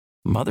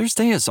Mother's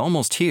Day is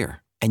almost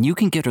here, and you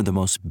can get her the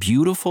most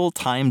beautiful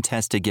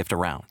time-tested gift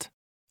around.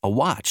 A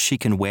watch she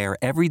can wear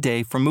every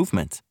day from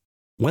Movement.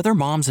 Whether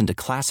mom's into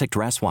classic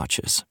dress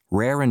watches,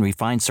 rare and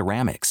refined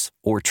ceramics,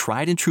 or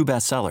tried and true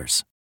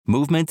bestsellers,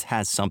 Movement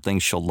has something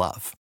she'll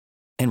love.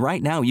 And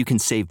right now you can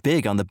save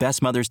big on the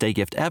best Mother's Day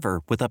gift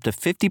ever with up to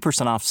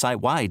 50% off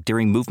site-wide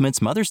during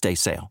Movement's Mother's Day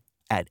sale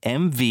at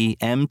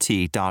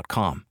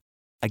mvmt.com.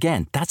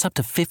 Again, that's up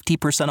to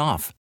 50%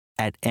 off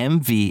at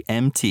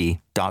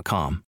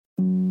mvmt.com.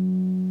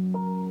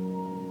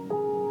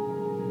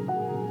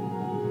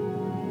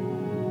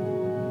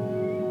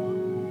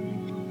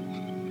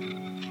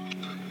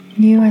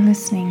 You are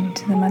listening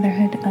to the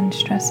Motherhood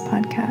Unstressed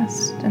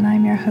podcast, and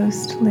I'm your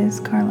host, Liz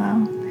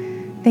Carlisle.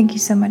 Thank you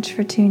so much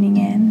for tuning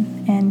in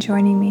and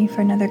joining me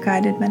for another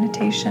guided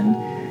meditation.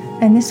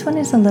 And this one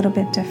is a little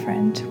bit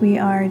different. We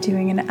are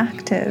doing an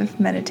active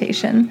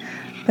meditation,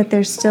 but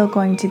there's still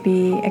going to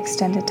be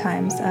extended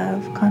times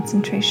of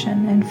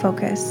concentration and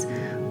focus,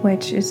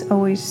 which is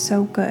always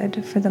so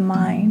good for the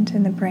mind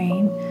and the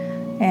brain,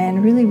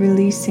 and really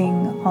releasing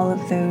all of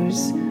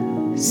those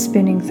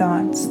spinning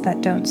thoughts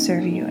that don't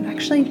serve you and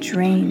actually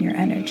drain your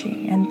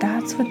energy. And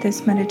that's what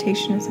this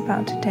meditation is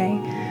about today.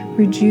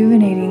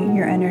 Rejuvenating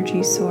your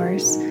energy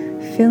source,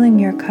 filling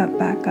your cup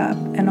back up,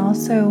 and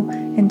also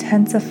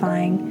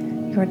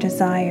intensifying your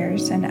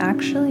desires and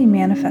actually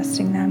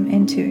manifesting them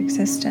into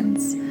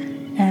existence.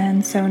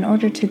 And so in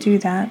order to do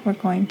that, we're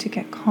going to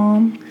get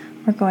calm,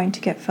 we're going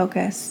to get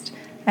focused,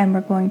 and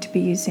we're going to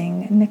be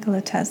using Nikola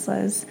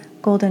Tesla's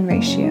golden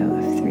ratio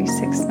of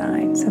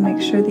 369. So make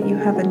sure that you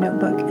have a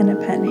notebook and a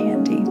pen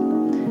handy.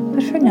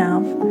 But for now,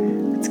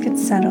 let's get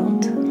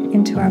settled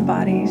into our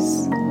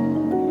bodies.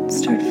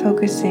 Start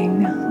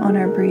focusing on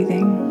our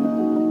breathing.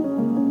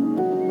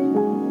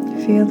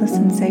 Feel the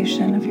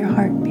sensation of your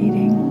heart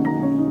beating.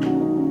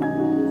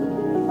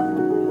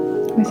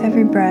 With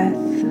every breath,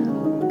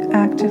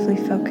 actively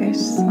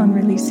focus on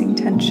releasing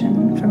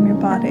tension from your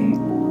body.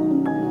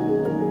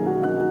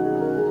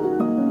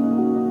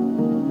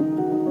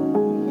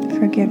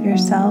 Forgive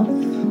yourself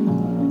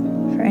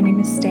for any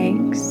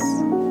mistakes,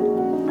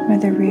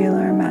 whether real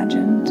or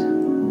imagined.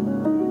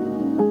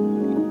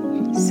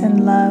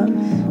 Send love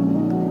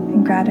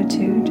and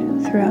gratitude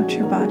throughout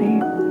your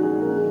body.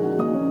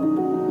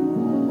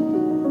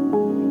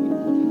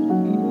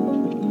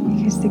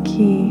 Because the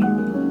key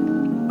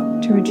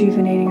to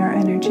rejuvenating our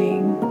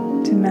energy,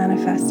 to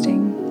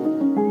manifesting,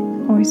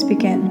 always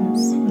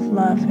begins with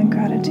love and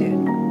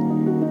gratitude.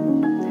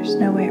 There's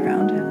no way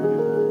around it.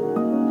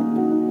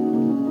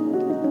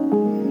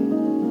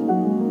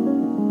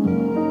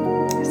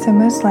 So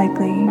most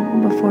likely,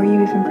 before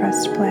you even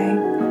pressed play,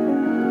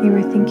 you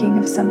were thinking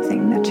of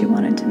something that you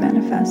wanted to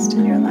manifest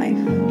in your life.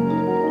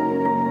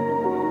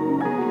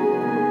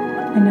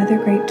 Another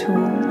great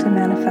tool to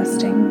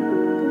manifesting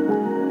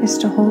is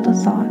to hold a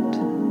thought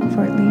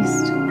for at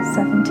least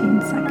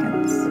 17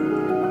 seconds.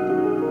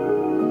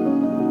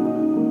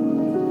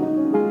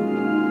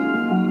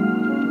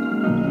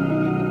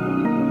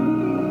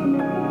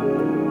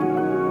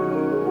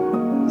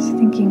 So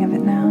thinking of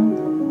it now,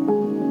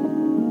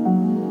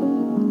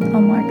 I'll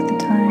mark the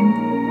time.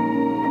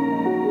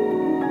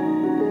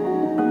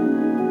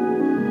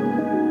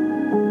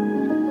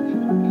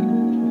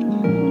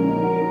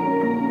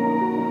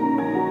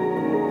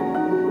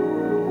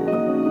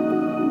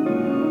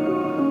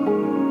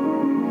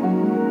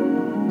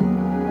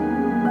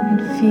 And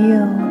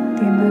feel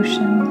the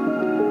emotion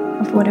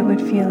of what it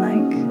would feel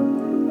like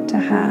to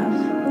have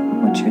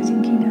what you're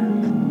thinking of.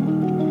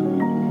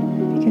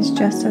 Because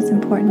just as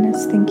important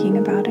as thinking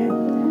about it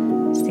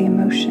is the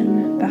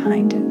emotion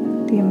behind it.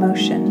 The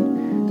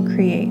emotion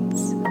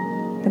creates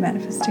the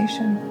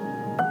manifestation.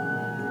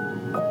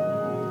 A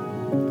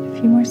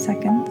few more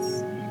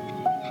seconds.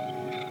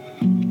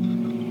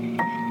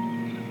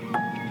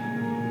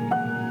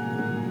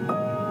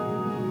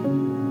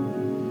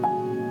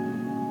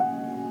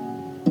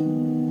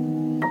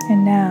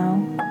 And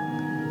now,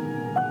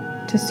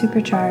 to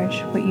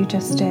supercharge what you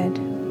just did,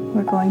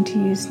 we're going to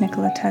use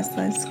Nikola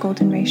Tesla's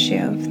golden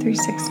ratio of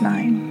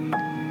 369,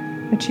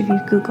 which if you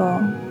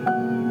Google,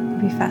 will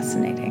be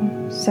fascinating.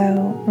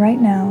 So right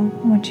now,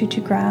 I want you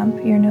to grab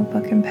your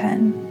notebook and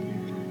pen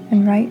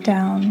and write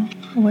down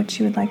what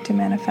you would like to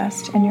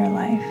manifest in your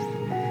life.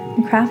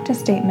 And craft a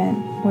statement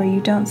where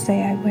you don't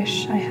say, I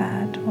wish I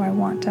had, or I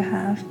want to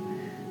have.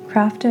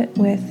 Craft it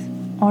with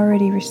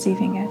already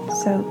receiving it.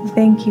 So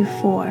thank you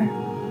for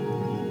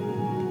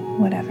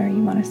whatever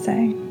you want to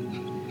say.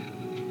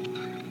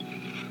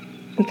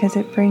 Because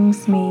it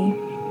brings me,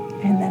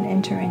 and then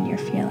enter in your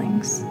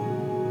feelings.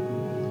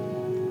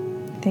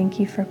 Thank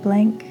you for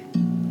blank.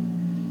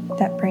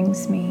 That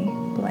brings me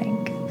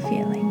blank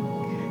feeling.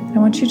 And I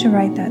want you to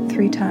write that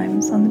 3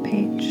 times on the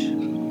page.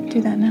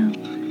 Do that now.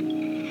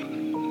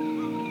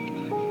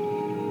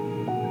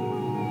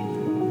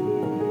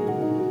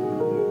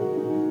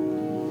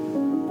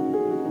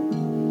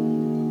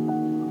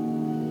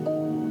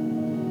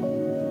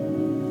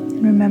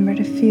 And remember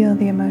to feel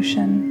the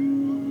emotion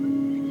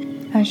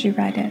as you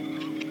write it.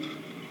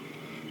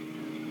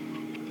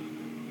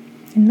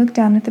 And look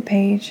down at the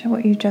page at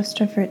what you just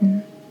have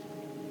written.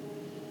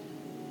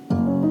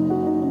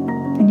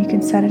 And you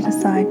can set it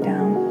aside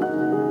now.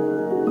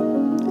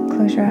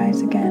 Close your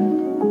eyes again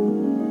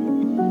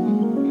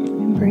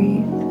and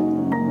breathe.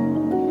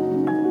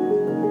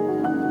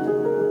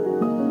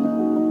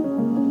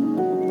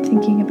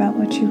 Thinking about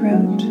what you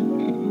wrote,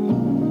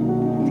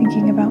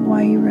 thinking about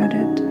why you wrote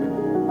it,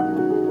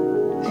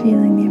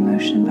 feeling the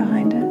emotion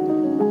behind it.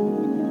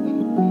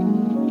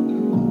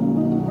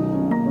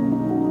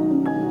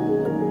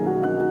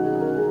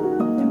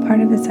 And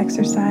part of this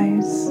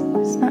exercise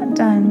is not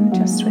done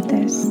just with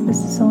this.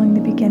 This is only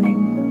the beginning.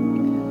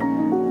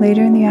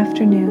 Later in the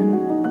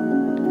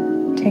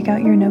afternoon, take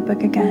out your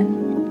notebook again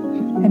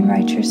and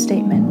write your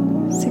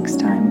statement 6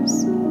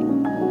 times.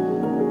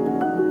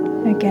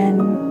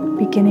 Again,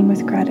 beginning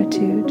with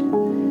gratitude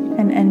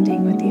and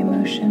ending with the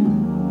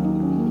emotion.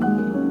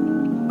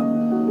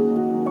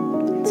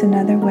 It's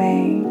another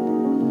way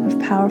of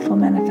powerful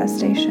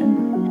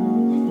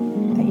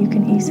manifestation that you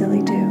can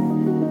easily do.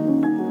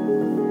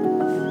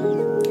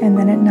 And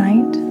then at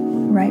night,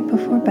 right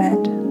before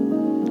bed,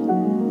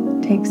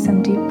 take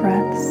some deep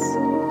breaths,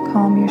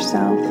 calm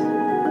yourself,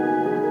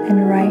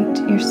 and write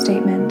your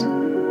statement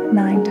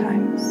 9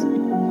 times.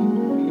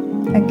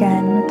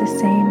 Again, with the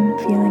same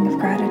feeling of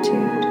gratitude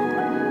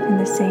and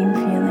the same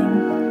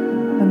feeling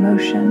of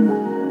emotion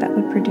that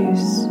would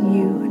produce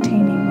you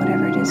attaining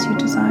whatever it is you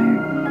desire.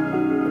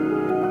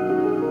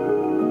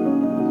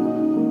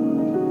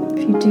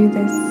 If you do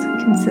this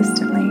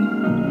consistently,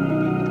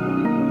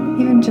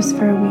 even just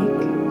for a week,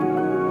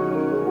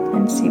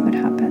 and see what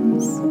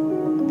happens,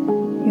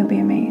 you'll be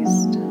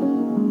amazed.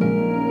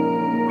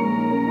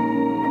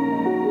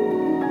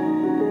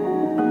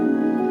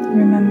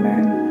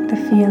 Remember, the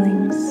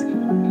feelings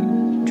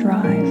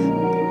drive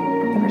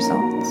the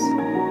results,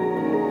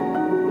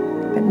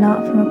 but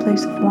not from a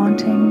place of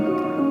wanting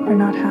or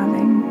not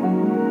having,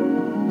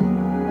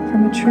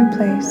 from a true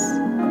place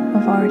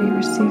of already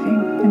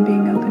receiving and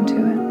being open to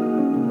it.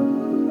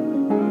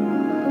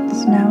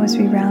 So now as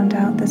we round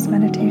out this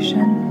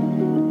meditation,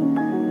 I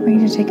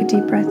want you to take a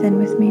deep breath in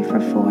with me for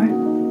 4,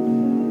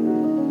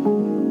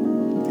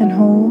 and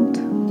hold,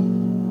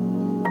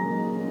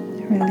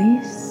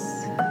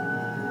 release,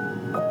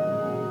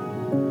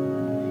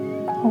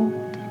 hold.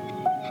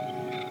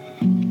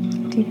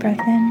 Deep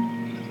breath in,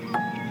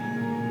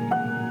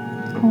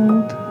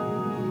 hold,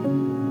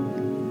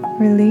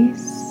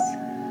 release,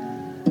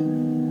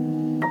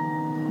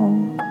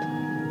 hold.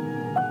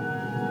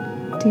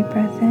 Deep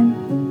breath in,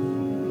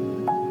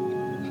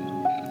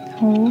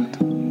 hold,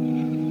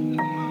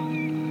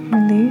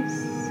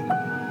 release,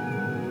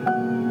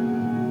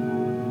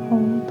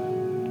 hold.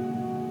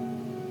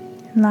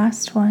 And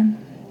last one,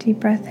 deep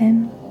breath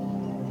in,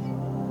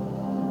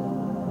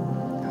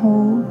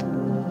 hold,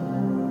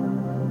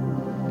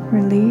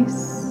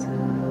 release,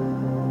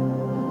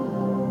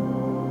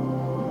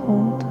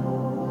 hold.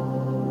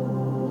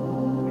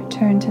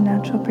 Return to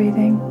natural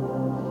breathing.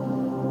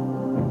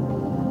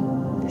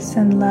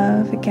 Send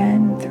love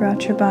again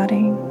throughout your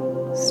body,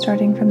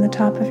 starting from the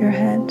top of your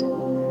head,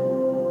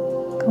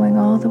 going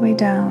all the way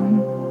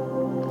down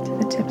to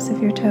the tips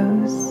of your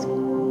toes,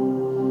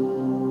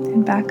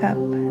 and back up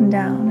and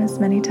down as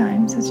many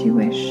times as you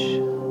wish.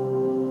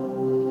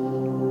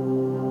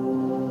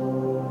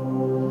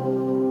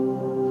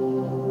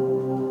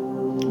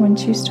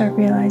 Once you start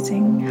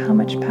realizing how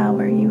much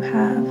power you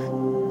have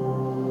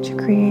to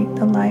create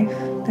the life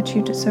that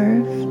you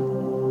deserve,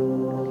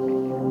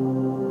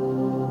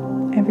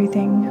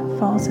 everything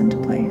falls into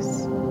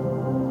place.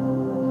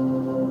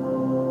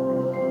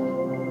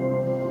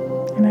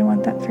 And I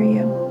want that for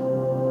you.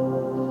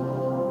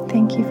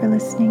 Thank you for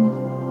listening.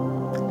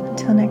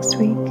 Until next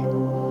week,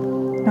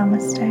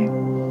 namaste.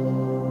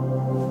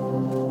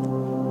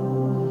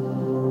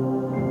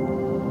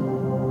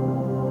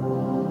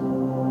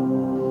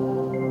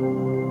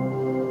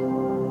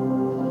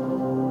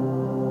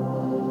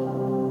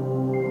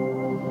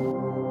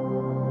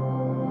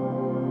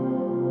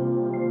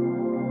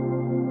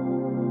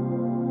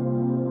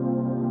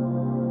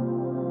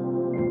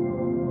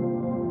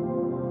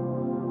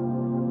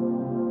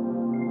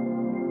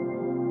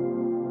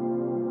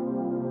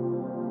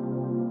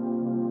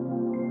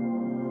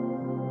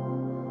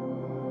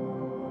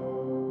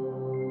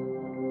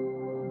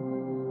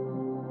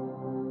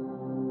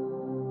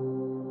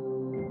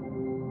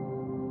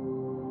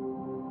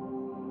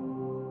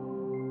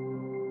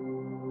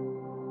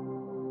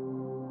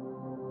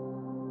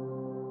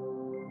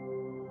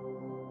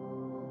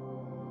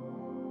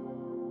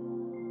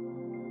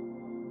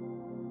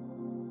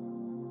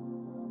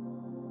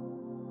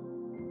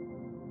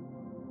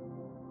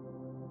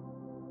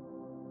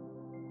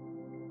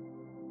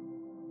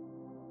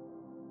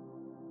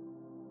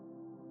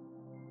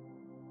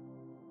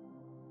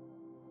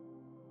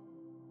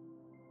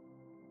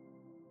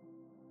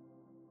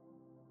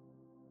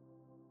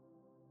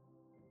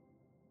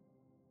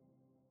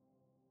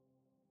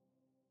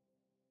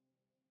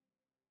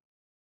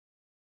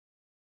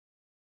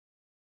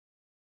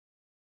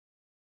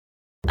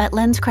 At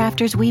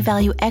LensCrafters, we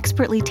value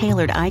expertly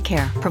tailored eye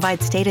care,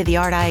 provide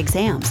state-of-the-art eye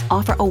exams,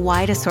 offer a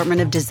wide assortment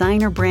of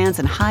designer brands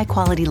and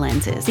high-quality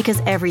lenses.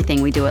 Because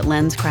everything we do at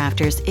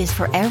LensCrafters is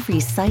for every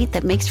sight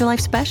that makes your life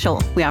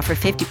special. We offer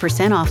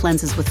 50% off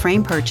lenses with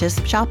frame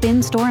purchase. Shop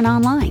in-store and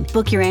online.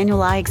 Book your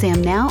annual eye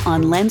exam now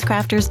on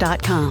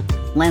LensCrafters.com.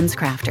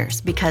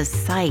 LensCrafters, because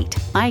sight.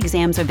 Eye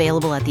exams are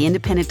available at the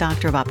independent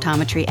doctor of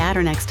optometry at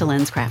or next to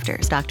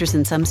LensCrafters. Doctors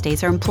in some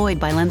states are employed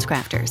by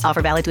LensCrafters.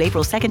 Offer valid to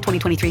April 2nd,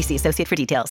 2023. See associate for details.